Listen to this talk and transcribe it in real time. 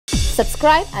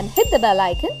Subscribe and hit the bell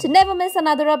icon to never miss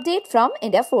another update from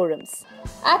India Forums.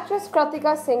 Actress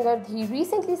Kratika Sengar Dheer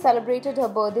recently celebrated her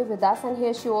birthday with us, and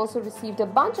here she also received a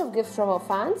bunch of gifts from her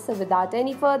fans. So without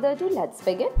any further ado, let's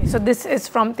begin. So this is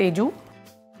from Teju.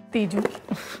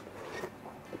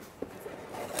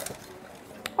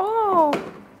 Oh,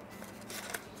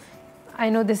 I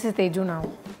know this is Teju now.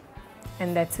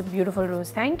 And that's a beautiful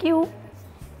rose. Thank you.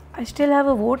 I still have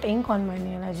a vote ink on my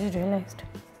nail. I just realized.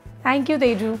 Thank you,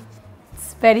 Teju.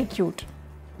 It's very cute.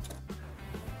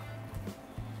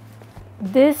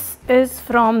 This is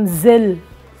from Zil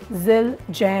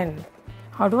Jain.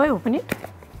 How do I open it?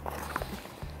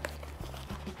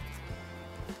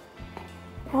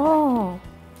 Oh,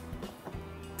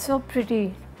 so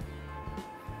pretty.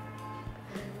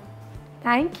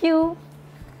 Thank you.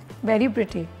 Very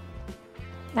pretty.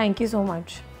 Thank you so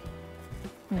much.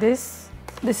 This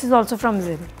is also from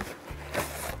Zil.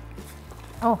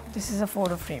 Oh, this is a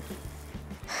photo frame.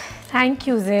 Thank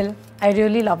you, Zil. I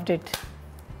really loved it.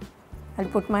 I'll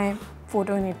put my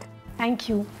photo in it. Thank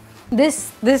you.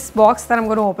 This box that I'm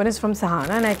going to open is from Sahana,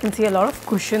 and I can see a lot of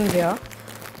cushions here.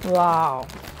 Wow.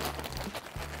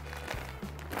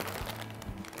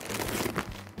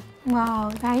 Wow,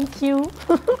 thank you.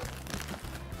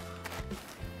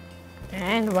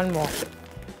 And one more.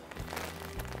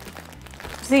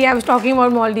 See, I was talking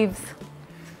about Maldives.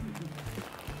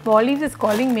 Maldives is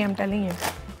calling me, I'm telling you.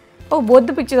 Oh, both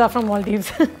the pictures are from Maldives.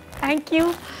 Thank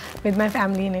you. With my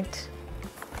family in it.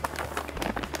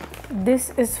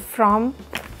 This is from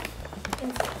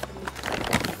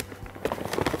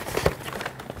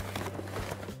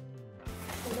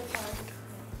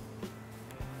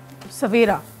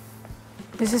Savera.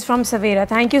 This is from Savera.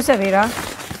 Thank you, Savera.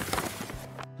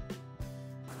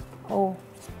 Oh,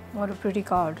 what a pretty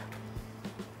card.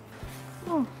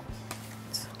 Oh,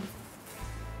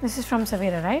 this is from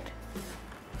Savera, right?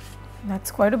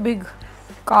 That's quite a big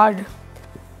card.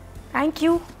 Thank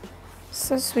you.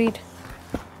 So sweet.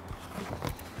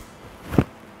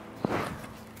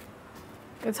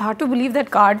 It's hard to believe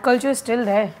that card culture is still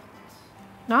there.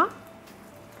 No?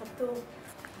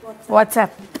 WhatsApp.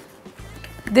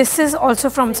 This is also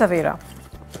from Savera.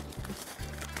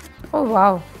 Oh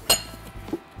wow.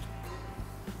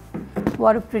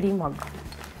 What a pretty mug.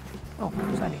 Oh,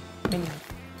 sorry.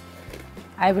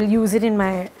 I will use it in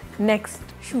my next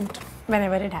shoot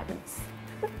whenever it happens.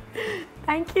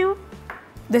 Thank you.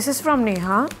 This is from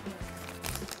Neha,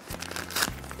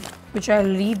 which I'll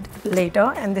read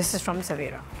later, and this is from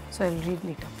Savera, so I'll read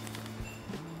later.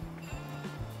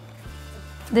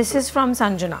 This is from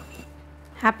Sanjana.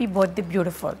 Happy birthday,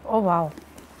 beautiful. Oh wow.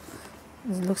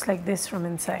 It looks like this from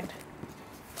inside.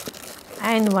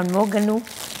 And one more Ganu.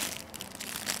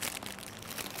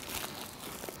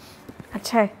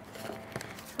 Achha.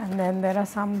 And then there are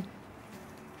some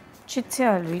chits here,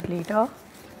 I'll read later.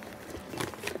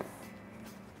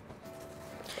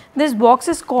 This box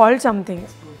is called something.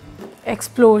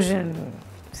 Explosion.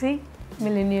 See?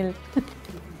 Millennial.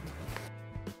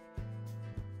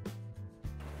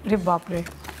 Re baap re.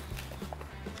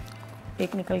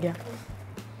 एक निकल गया.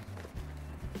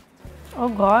 Oh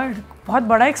God, बहुत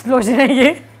बड़ा explosion है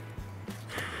ये.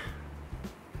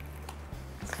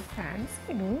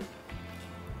 Fancy, no?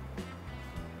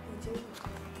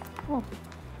 Oh,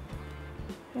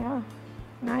 yeah,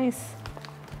 nice.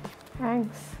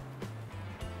 Thanks.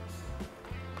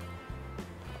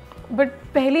 But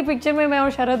पहली picture में मैं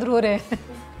और शरद रो रहे हैं.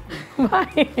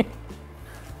 Bye.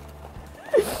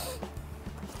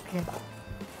 Okay.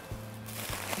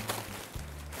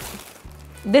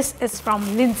 This is from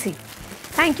Lindsay.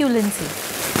 Thank you, Lindsay.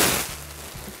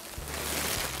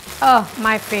 Oh,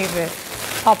 my favorite.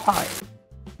 Popeye.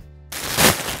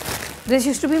 This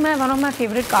used to be one of my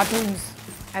favorite cartoons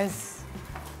as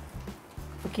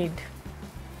a kid.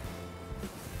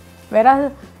 Where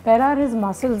are his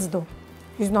muscles though?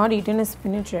 He's not eaten his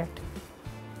spinach yet.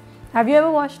 Have you ever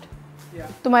watched? Yeah.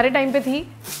 तुम्हारे time पे थी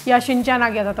या Shinchan आ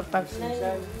गया था तब तक?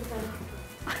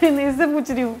 नहीं, इससे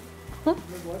पूछ रही हूँ.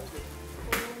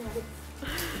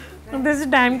 This is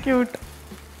damn cute.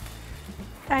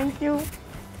 Thank you.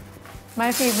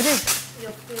 My favorite.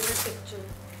 Your favorite picture.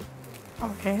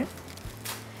 Okay.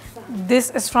 This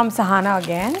is from Sahana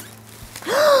again.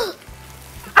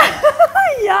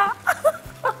 Yeah.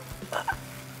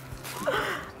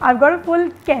 I've got a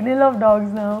full kennel of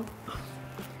dogs now.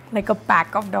 Like a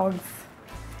pack of dogs.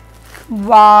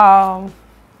 Wow.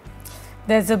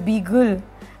 There's a beagle.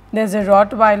 There's a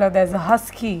Rottweiler. There's a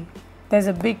husky. There's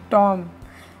a big Tom.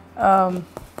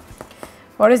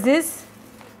 What is this?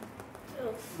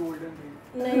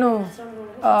 Golden. No.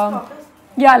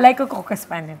 Yeah, like a Cocker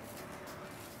Spaniel.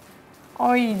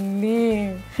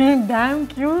 Oily. Damn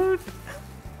cute.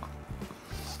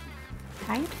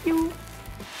 Thank you.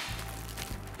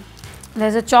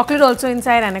 There's a chocolate also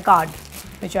inside and a card,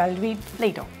 which I'll read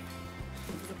later.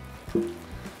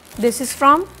 This is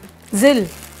from Zil.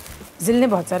 Zil ने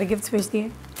बहुत सारे gifts भेज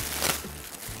दिए.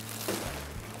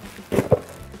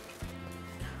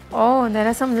 Oh, there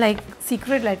are some like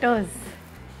secret letters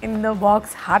in the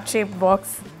box, heart-shaped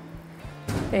box.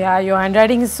 Yeah, your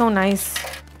handwriting is so nice.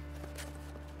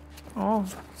 Oh,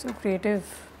 so creative.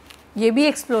 ये भी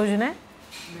explosion है?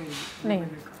 नहीं.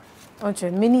 अच्छा,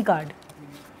 mini card.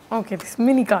 Okay, this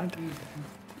mini card.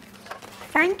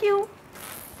 Thank you.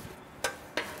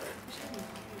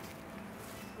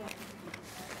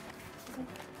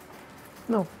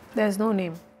 No, there's no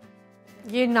name.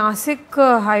 ये Nashik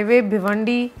highway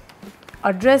Bhiwandi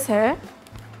address है,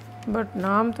 but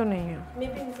नाम तो नहीं है.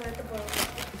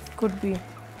 Could be.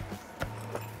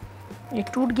 ये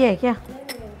टूट गया है क्या?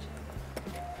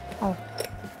 Oh.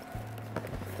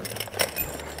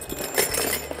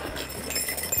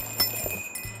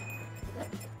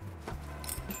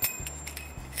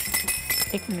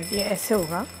 एक मिनट, ये ऐसे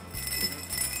होगा.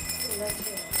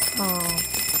 हाँ,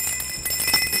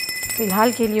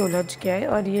 फिलहाल के लिए उलझ गया है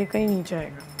और ये कहीं नीचे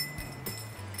आएगा.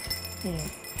 ये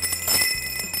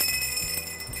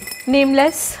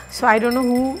nameless, so I don't know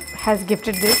who has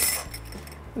gifted this.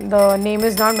 The name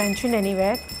is not mentioned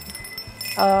anywhere.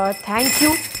 Thank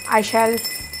you. I shall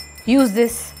use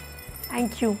this.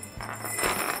 Thank you.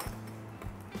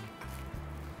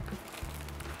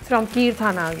 From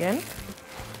Kirthana again.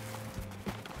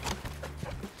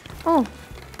 Oh,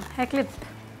 hair clip.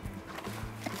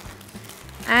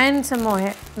 And some more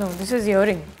hair. No, this is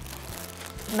earring.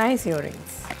 Nice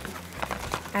earrings.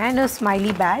 And a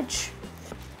smiley badge.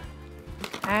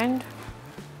 And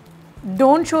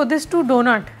don't show this to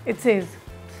donut, it says.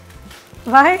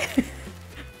 Why?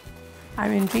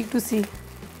 I'm intrigued to see.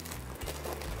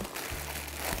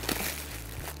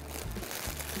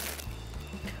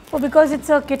 Oh, because it's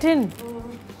a kitten.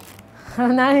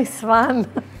 Nice one.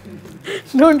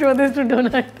 Don't show this to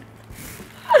donut.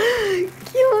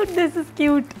 Cute, this is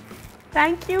cute.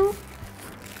 Thank you.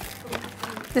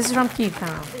 This is from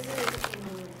Kirthana.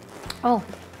 Oh,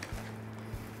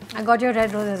 I got your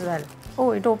red rose as well.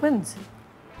 Oh, it opens.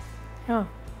 Yeah.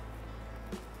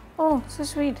 Oh, so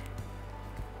sweet.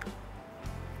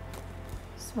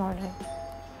 Small red.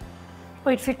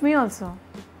 Oh, it fit me also.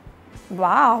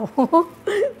 Wow.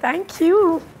 Thank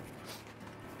you.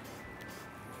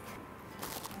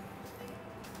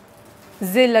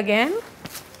 Zil again.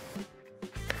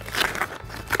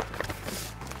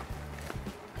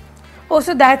 Oh,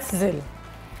 so that's Zil.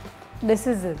 This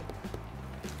is Zil.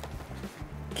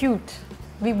 Cute.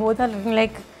 We both are looking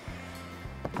like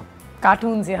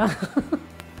cartoons, yeah.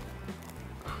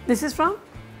 This is from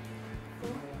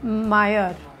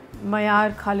Mayar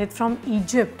Khalid from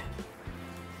Egypt.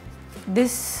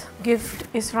 This gift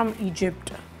is from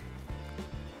Egypt.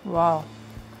 Wow,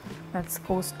 that's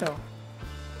coaster.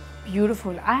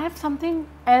 Beautiful. I have something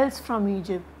else from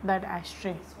Egypt, that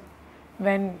ashtray.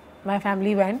 When my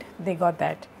family went, they got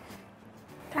that.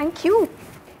 Thank you.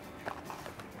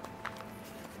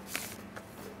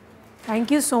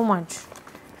 Thank you so much.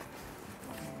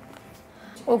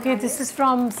 Okay, this is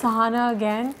from Sahana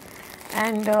again,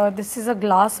 and this is a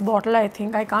glass bottle. I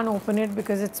think I can't open it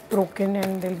because it's broken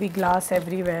and there'll be glass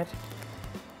everywhere.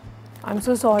 I'm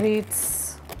so sorry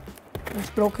it's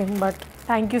broken, but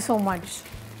thank you so much.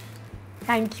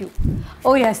 Thank you.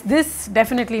 Oh yes, this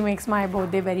definitely makes my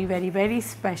birthday very, very, very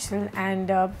special,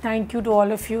 and thank you to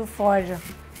all of you for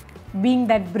being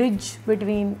that bridge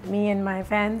between me and my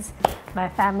fans, my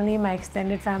family, my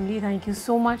extended family. Thank you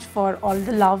so much for all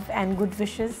the love and good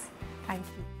wishes. Thank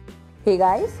you. Hey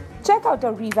guys, check out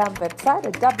our revamped website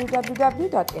at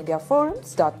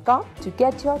www.indiaforums.com to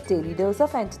get your daily dose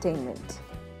of entertainment.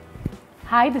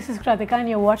 Hi, this is Kratika and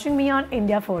you're watching me on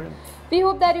India Forums. We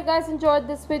hope that you guys enjoyed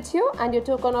this video and your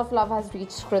token of love has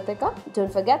reached Kratika.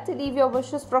 Don't forget to leave your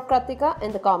wishes for Kratika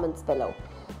in the comments below.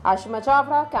 Ashima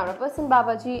Chavra, camera person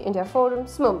Babaji, India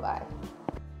Forums, Mumbai.